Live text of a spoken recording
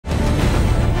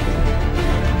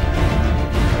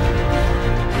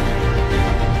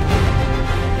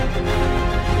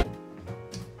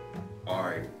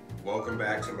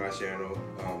channel.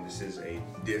 This is a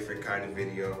different kind of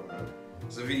video.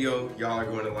 It's a video y'all are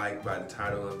going to like by the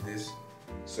title of this.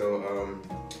 So,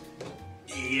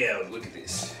 yeah, look at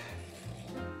this.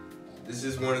 This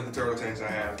is one of the turtle tanks I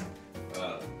have.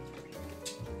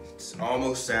 It's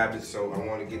almost Sabbath, so I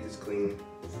want to get this clean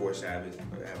before Sabbath.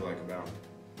 I have like about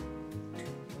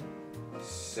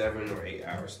 7 or 8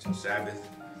 hours till Sabbath.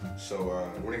 So I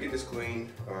want to get this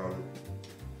clean.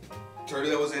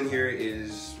 Turtle that was in here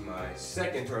is my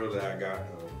second turtle that I got,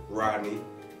 Rodney.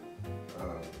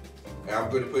 And I'm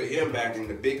going to put him back in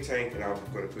the big tank, and I'm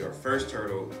going to put our first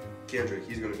turtle, Kendrick.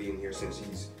 He's going to be in here since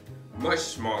he's much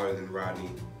smaller than Rodney.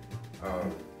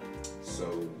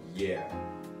 So yeah.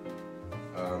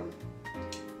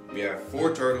 We have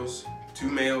 4 turtles, 2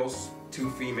 males,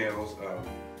 2 females.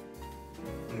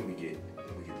 When did we get the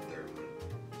third one?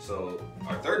 So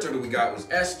our third turtle we got was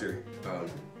Esther.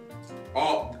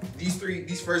 All these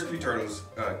first 3 turtles,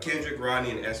 Kendrick,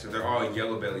 Rodney, and Esther, they're all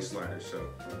yellow belly sliders, so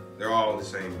they're all the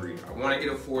same breed. I want to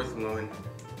get a 4th one.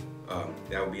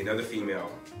 That would be another female.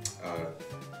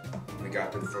 We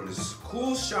got them from this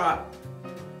cool shop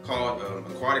called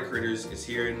Aquatic Critters. It's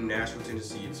here in Nashville,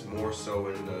 Tennessee. It's more so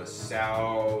in the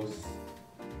south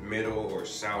middle or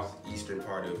southeastern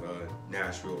part of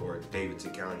Nashville, or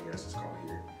Davidson County, as it's called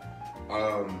here.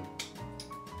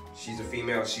 She's a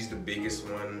female. She's the biggest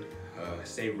one.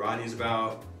 Say Rodney's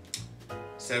about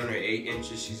 7 or 8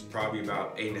 inches. She's probably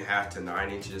about 8.5 to 9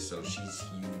 inches, so she's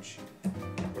huge.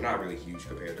 Well, not really huge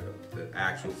compared to the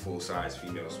actual full-size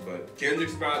females, but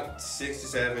Kendrick's about 6 to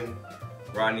 7.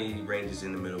 Rodney ranges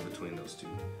in the middle between those 2.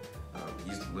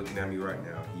 He's looking at me right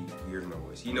now. He hears my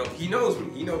voice. He knows me.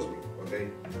 He knows me.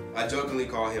 Okay. I jokingly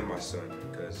call him my son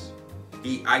because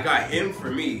I got him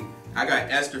for me. I got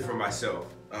Esther for myself.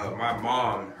 My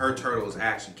mom, her turtle is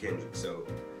actually Kendrick, so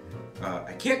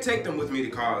I can't take them with me to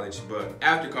college, but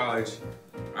after college,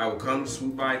 I will come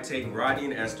swoop by, take Rodney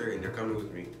and Esther, and they're coming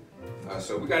with me.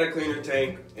 So we got a cleaner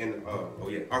tank, and oh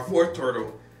yeah, our 4th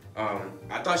turtle.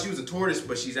 I thought she was a tortoise,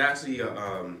 but she's actually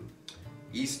a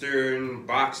Eastern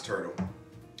box turtle. I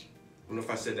don't know if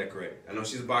I said that correct. I know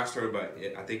she's a box turtle, but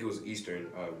I think it was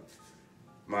Eastern.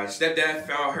 My stepdad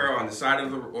found her on the side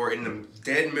of or in the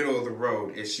dead middle of the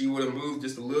road. If she would have moved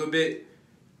just a little bit,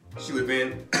 she would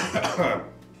have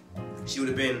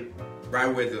been,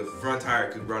 right where the front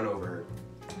tire could run over her.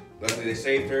 Luckily, they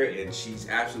saved her, and she's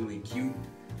absolutely cute.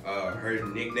 Her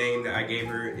nickname that I gave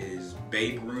her is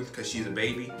Babe Ruth because she's a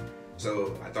baby.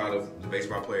 So I thought of the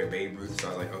baseball player Babe Ruth, so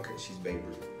I was like, okay, she's Babe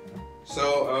Ruth.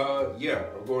 So yeah,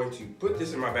 I'm going to put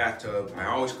this in my bathtub. I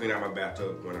always clean out my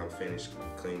bathtub when I'm finished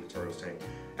cleaning the turtle's tank.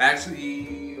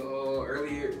 Actually,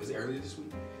 earlier this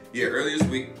week? Yeah, earlier this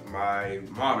week, my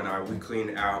mom and I, we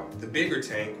cleaned out the bigger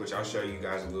tank, which I'll show you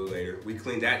guys a little later. We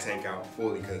cleaned that tank out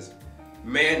fully because,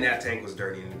 man, that tank was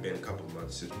dirty and it had been a couple of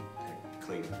months since we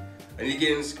cleaned it. I need to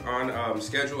get on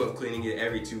schedule of cleaning it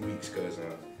every 2 weeks because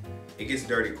it gets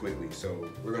dirty quickly. So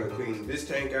we're gonna clean this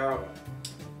tank out,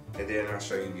 and then I'll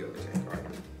show you the other tank. All right.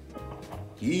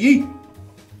 Yee yee,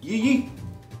 yee yee.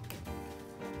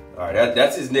 All right,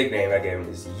 that's his nickname I gave him,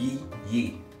 is Yee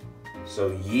Yee.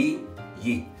 So Yee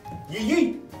Yee, Yee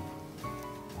Yee.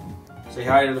 Say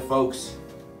hi to the folks.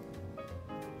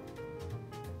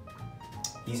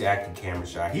 He's acting camera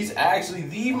shy. He's actually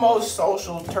the most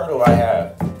social turtle I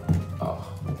have.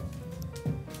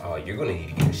 Oh, you're gonna need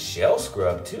to get a shell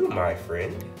scrub too, my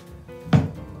friend.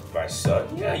 My son,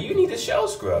 yeah, you need a shell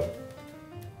scrub.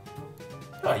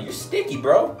 Oh, you're sticky,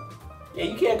 bro. Yeah,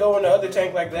 you can't go in the other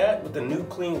tank like that with the new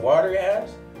clean water it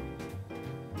has.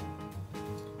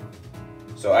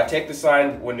 So I take the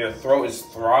sign when their throat is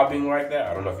throbbing like that.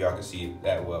 I don't know if y'all can see it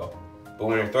that well. But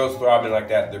when their throat's throbbing like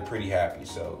that, they're pretty happy.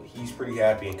 So he's pretty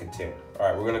happy and content. All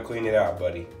right, we're gonna clean it out,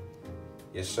 buddy.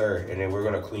 Yes, sir. And then we're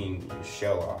gonna clean your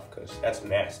shell off because that's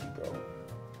nasty, bro.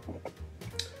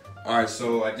 All right,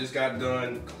 so I just got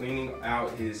done cleaning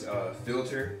out his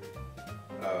filter.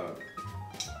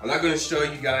 I'm not gonna show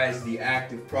you guys the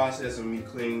active process of me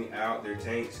cleaning out their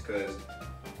tanks because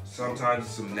sometimes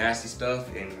it's some nasty stuff,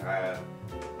 and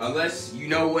unless you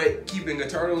know what keeping a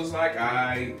turtle is like,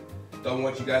 I don't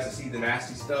want you guys to see the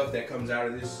nasty stuff that comes out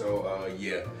of this. So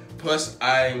yeah. Plus,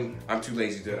 I'm too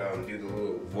lazy to do the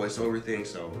little voiceover thing.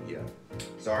 So yeah,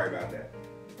 sorry about that.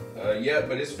 Yeah,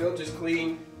 but his filter's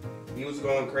clean. He was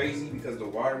going crazy because the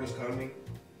water was coming,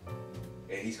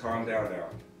 and he's calmed down now.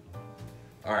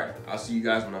 All right, I'll see you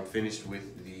guys when I'm finished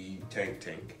with the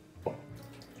tank.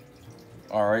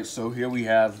 All right, so here we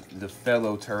have the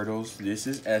fellow turtles. This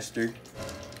is Esther.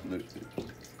 Look,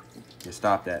 yeah,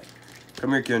 stop that.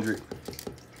 Come here, Kendrick.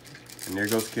 And there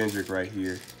goes Kendrick right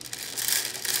here.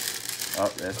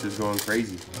 Oh, Esther's going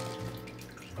crazy.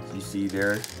 You see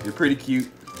they're pretty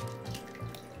cute.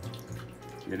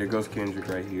 Yeah, there goes Kendrick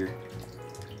right here.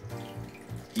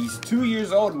 He's 2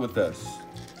 years old with us.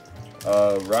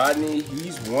 Rodney,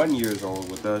 he's 1 year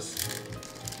old with us.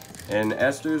 And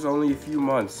Esther's only a few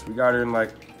months. We got her in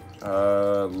like we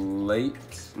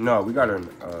got her in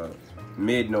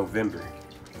mid-November.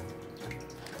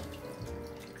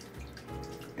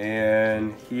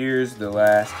 And here's the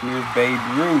last. Here's Babe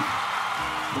Ruth.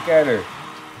 Look at her.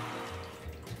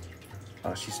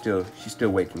 Oh, she's still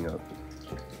waking up.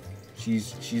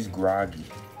 She's groggy.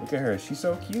 Look at her. She's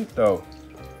so cute though.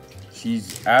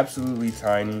 She's absolutely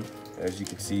tiny. As you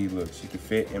can see, look, she can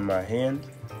fit in my hand.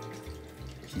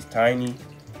 She's tiny.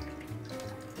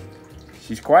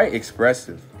 She's quite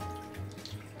expressive.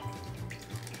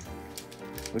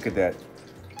 Look at that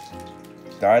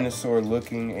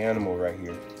dinosaur-looking animal right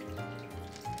here.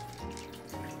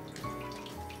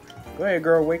 Go ahead,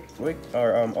 girl. Wake,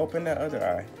 or open that other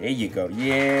eye. There you go.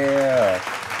 Yeah.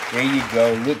 There you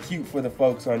go. Look cute for the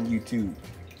folks on YouTube.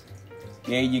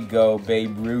 There you go,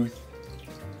 Babe Ruth.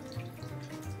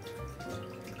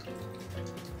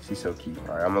 She's so cute.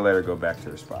 All right, I'm gonna let her go back to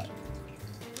her spot.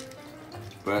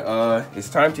 But it's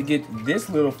time to get this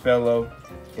little fellow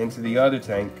into the other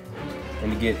tank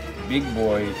and to get Big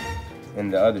Boy in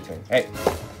the other tank. Hey,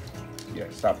 yeah,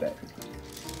 stop that.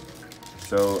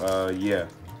 So yeah,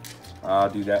 I'll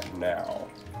do that now.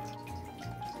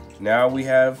 Now we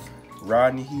have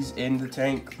Rodney. He's in the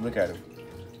tank. Look at him.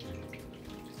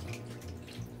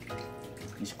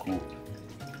 He's cool.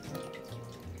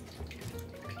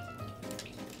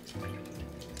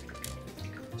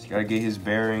 Just gotta get his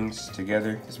bearings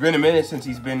together. It's been a minute since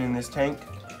he's been in this tank.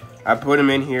 I put him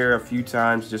in here a few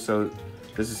times just to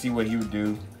see what he would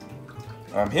do.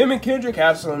 Him and Kendrick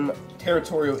have some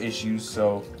territorial issues,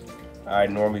 so I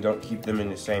normally don't keep them in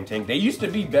the same tank. They used to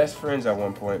be best friends at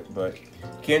one point, but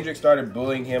Kendrick started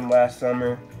bullying him last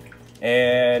summer.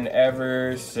 And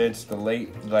ever since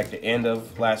the end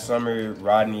of last summer,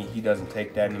 Rodney, he doesn't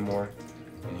take that anymore.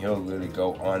 And he'll really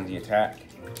go on the attack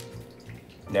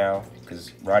now,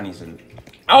 because Rodney's an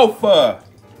alpha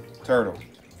turtle.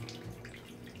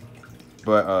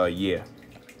 But yeah.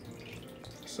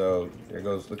 So there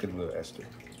goes, look at little Esther.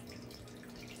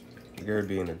 Look at her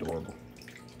being adorable.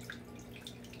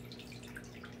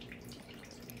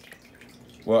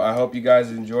 Well, I hope you guys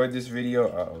enjoyed this video.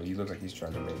 Uh-oh, you look like he's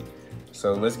trying to make it.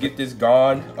 So let's get this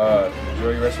gone.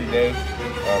 Enjoy the rest of your day.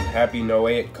 Happy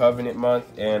Noahic Covenant month.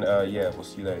 And yeah, we'll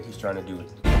see you later. He's trying to do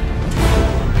it.